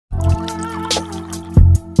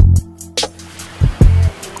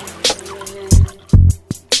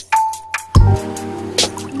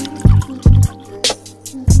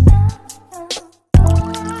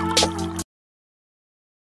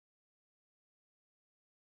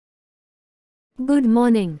Good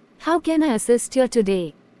morning. How can I assist you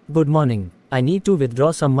today? Good morning. I need to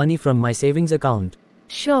withdraw some money from my savings account.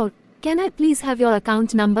 Sure. Can I please have your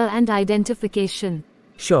account number and identification?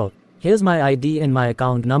 Sure. Here's my ID and my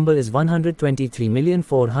account number is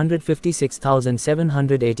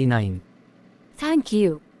 123,456,789. Thank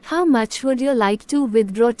you. How much would you like to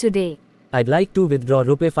withdraw today? I'd like to withdraw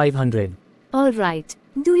Rs 500. Alright.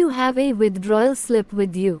 Do you have a withdrawal slip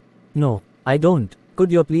with you? No, I don't. Could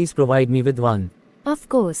you please provide me with one? Of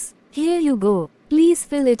course. Here you go. Please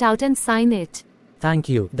fill it out and sign it. Thank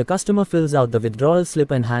you. The customer fills out the withdrawal slip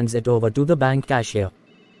and hands it over to the bank cashier.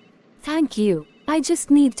 Thank you. I just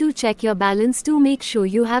need to check your balance to make sure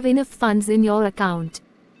you have enough funds in your account.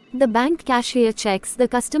 The bank cashier checks the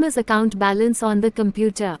customer's account balance on the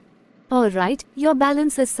computer. Alright, your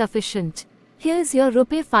balance is sufficient. Here's your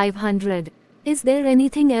Rs 500. Is there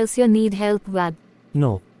anything else you need help with?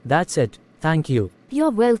 No, that's it. Thank you. You're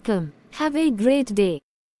welcome. Have a great day.